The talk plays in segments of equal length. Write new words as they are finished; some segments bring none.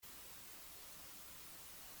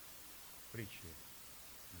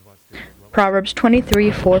Proverbs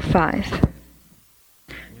 23:4-5.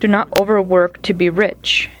 Do not overwork to be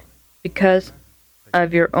rich, because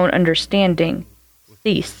of your own understanding.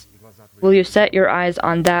 Cease. Will you set your eyes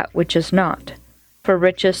on that which is not? For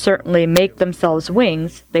riches certainly make themselves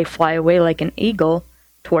wings, they fly away like an eagle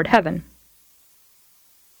toward heaven.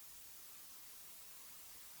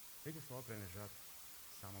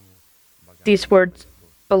 These words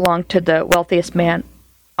belong to the wealthiest man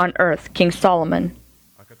on earth, King Solomon,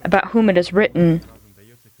 about whom it is written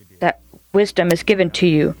that wisdom is given to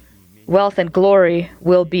you. Wealth and glory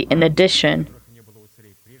will be an addition,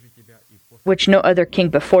 which no other king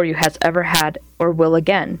before you has ever had or will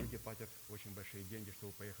again.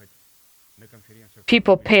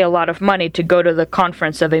 People pay a lot of money to go to the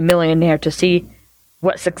conference of a millionaire to see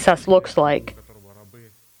what success looks like.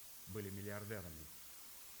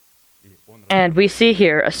 And we see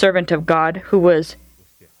here a servant of God who was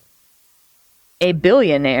a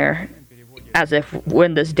billionaire, as if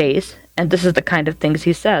in these days, and this is the kind of things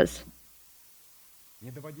he says.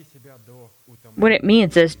 What it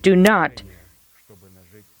means is, do not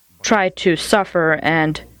try to suffer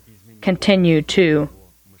and continue to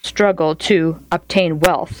struggle to obtain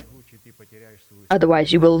wealth.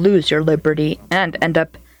 Otherwise, you will lose your liberty and end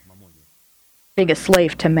up being a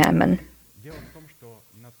slave to mammon.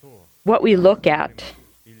 What we look at,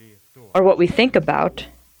 or what we think about,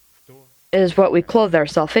 is what we clothe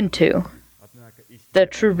ourselves into. The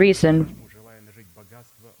true reason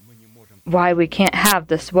why we can't have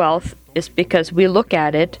this wealth is because we look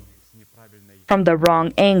at it from the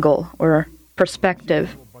wrong angle or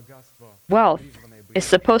perspective. Wealth is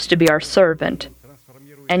supposed to be our servant,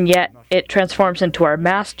 and yet it transforms into our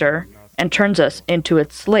master and turns us into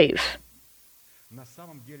its slave.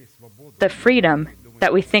 The freedom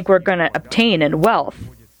that we think we're going to obtain in wealth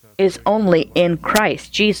is only in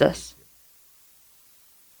Christ Jesus.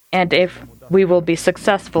 And if we will be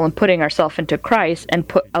successful in putting ourselves into Christ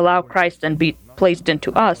and allow Christ and be placed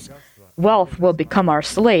into us, wealth will become our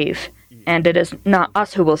slave, and it is not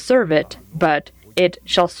us who will serve it, but it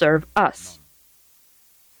shall serve us.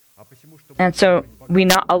 And so we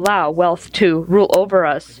not allow wealth to rule over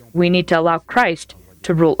us. We need to allow Christ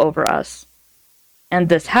to rule over us. And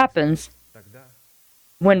this happens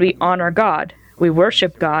when we honor God, we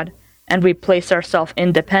worship God, and we place ourselves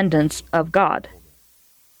in dependence of God.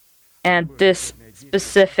 And this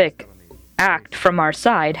specific act from our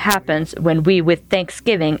side happens when we, with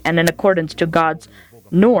thanksgiving and in accordance to God's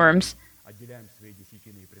norms,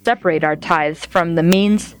 separate our tithes from the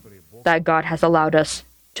means that God has allowed us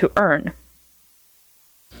to earn.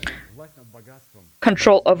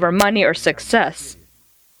 Control over money or success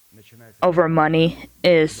over money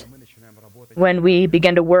is when we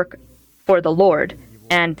begin to work for the Lord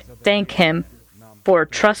and thank Him for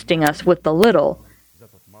trusting us with the little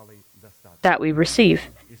that we receive,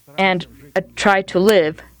 and try to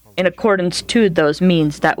live in accordance to those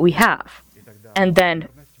means that we have. And then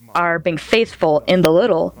our being faithful in the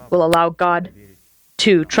little will allow God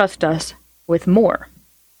to trust us with more.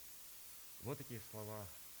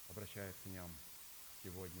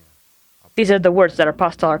 These are the words that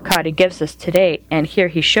Apostle Arkady gives us today, and here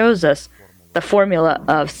he shows us the formula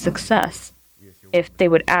of success. If they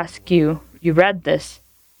would ask you, you read this,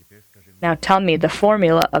 now tell me the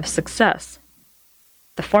formula of success.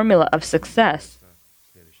 The formula of success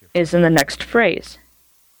is in the next phrase.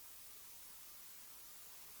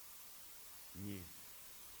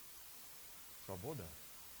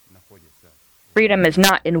 Freedom is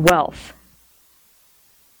not in wealth.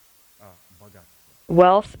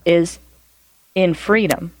 Wealth is in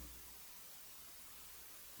freedom.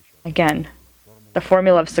 Again, the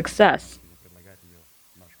formula of success,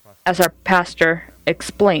 as our pastor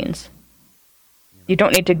explains. You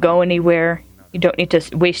don't need to go anywhere. You don't need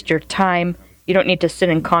to waste your time. You don't need to sit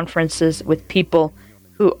in conferences with people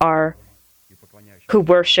who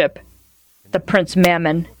worship the Prince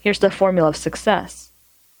Mammon. Here's the formula of success.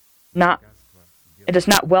 It is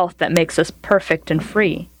not wealth that makes us perfect and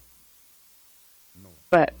free,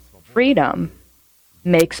 but freedom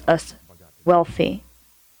makes us wealthy.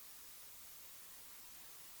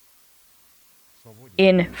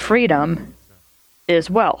 In freedom is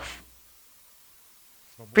wealth.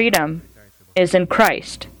 Freedom is in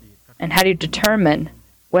Christ. And how do you determine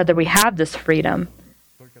whether we have this freedom?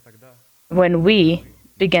 When we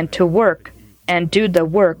begin to work and do the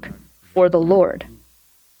work for the Lord.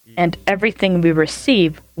 And everything we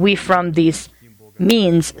receive, we from these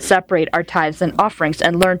means separate our tithes and offerings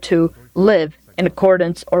and learn to live in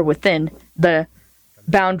accordance or within the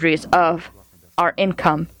boundaries of our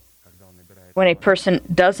income. When a person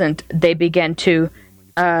doesn't, they begin to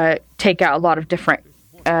take out a lot of different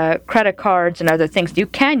credit cards and other things. You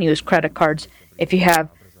can use credit cards if you have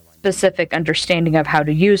specific understanding of how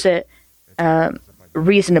to use it,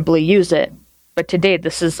 reasonably use it. But today,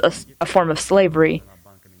 this is a form of slavery.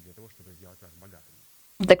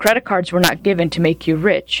 The credit cards were not given to make you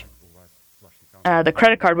rich. The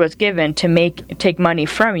credit card was given to take money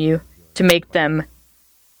from you, to make them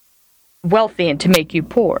wealthy and to make you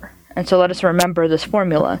poor. And so let us remember this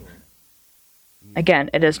formula. Again,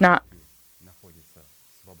 it is not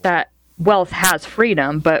that wealth has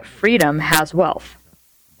freedom, but freedom has wealth.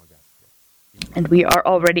 And we are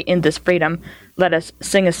already in this freedom. Let us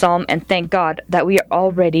sing a psalm and thank God that we are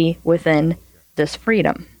already within this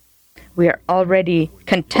freedom. We are already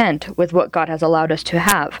content with what God has allowed us to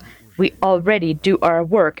have. We already do our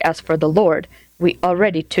work as for the Lord. We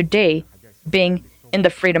already today, being in the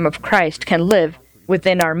freedom of Christ, can live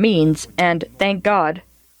within our means and thank God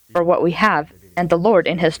for what we have. And the Lord,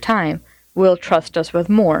 in His time, will trust us with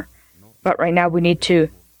more. But right now we need to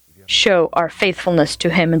show our faithfulness to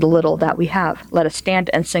Him in the little that we have. Let us stand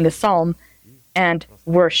and sing a psalm and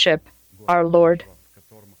worship our Lord,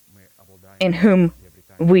 in whom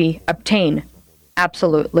we obtain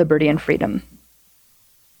absolute liberty and freedom.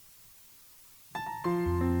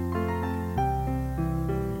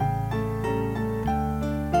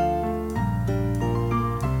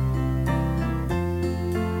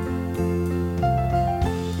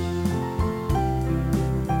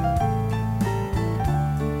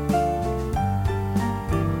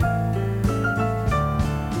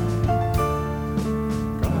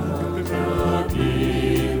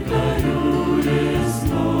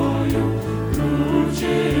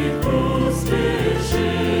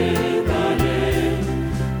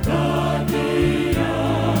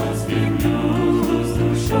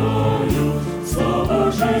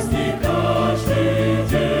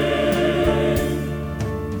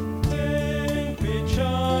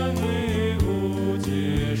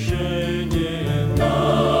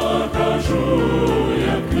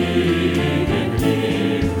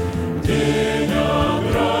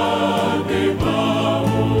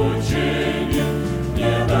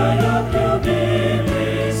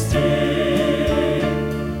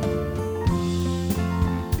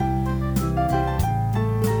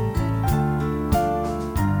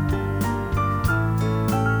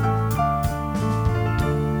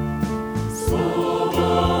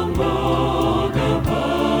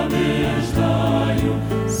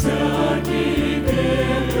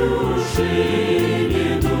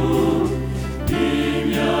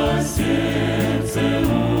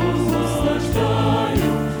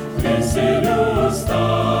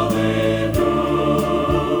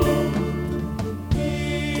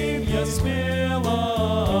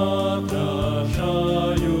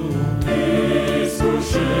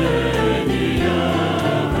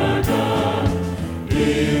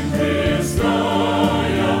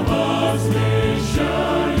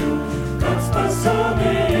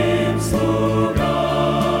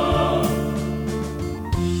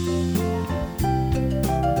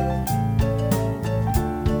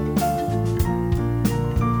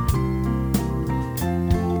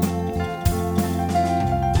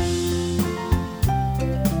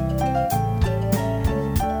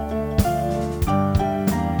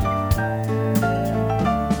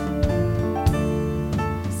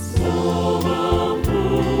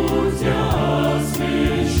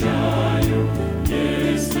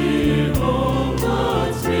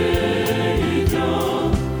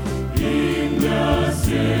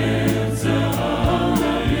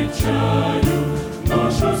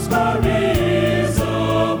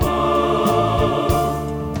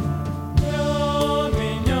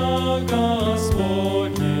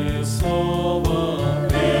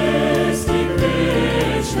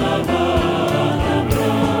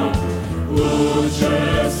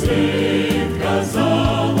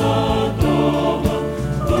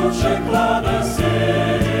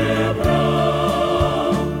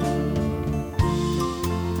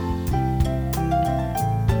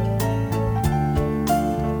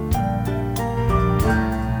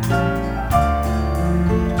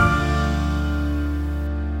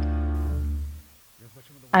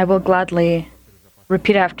 I will gladly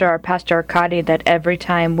repeat after our Pastor Arkady that every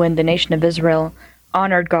time when the nation of Israel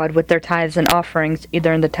honored God with their tithes and offerings,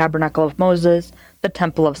 either in the tabernacle of Moses, the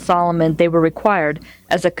temple of Solomon, they were required,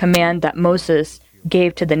 as a command that Moses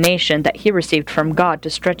gave to the nation that he received from God, to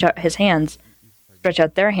stretch out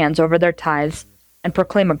their hands over their tithes and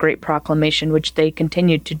proclaim a great proclamation, which they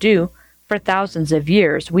continued to do for thousands of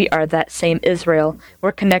years. We are that same Israel.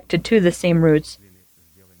 We're connected to the same roots.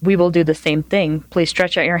 We will do the same thing. Please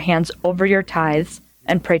stretch out your hands over your tithes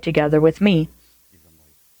and pray together with me.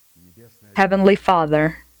 Heavenly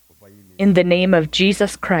Father, in the name of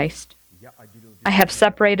Jesus Christ, I have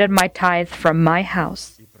separated my tithe from my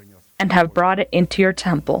house and have brought it into your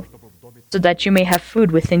temple, so that you may have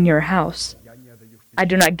food within your house. I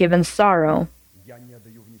do not give in sorrow.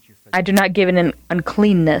 I do not give in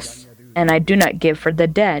uncleanness, and I do not give for the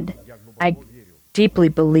dead. I deeply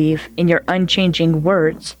believe in your unchanging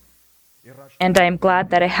words, and I am glad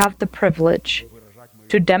that I have the privilege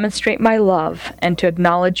to demonstrate my love and to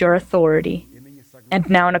acknowledge your authority. And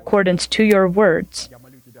now, in accordance to your words,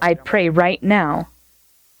 I pray right now,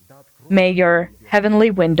 may your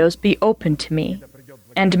heavenly windows be open to me,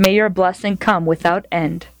 and may your blessing come without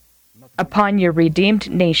end upon your redeemed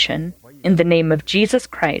nation. In the name of Jesus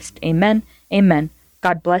Christ, amen, amen.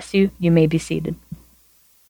 God bless you. You may be seated.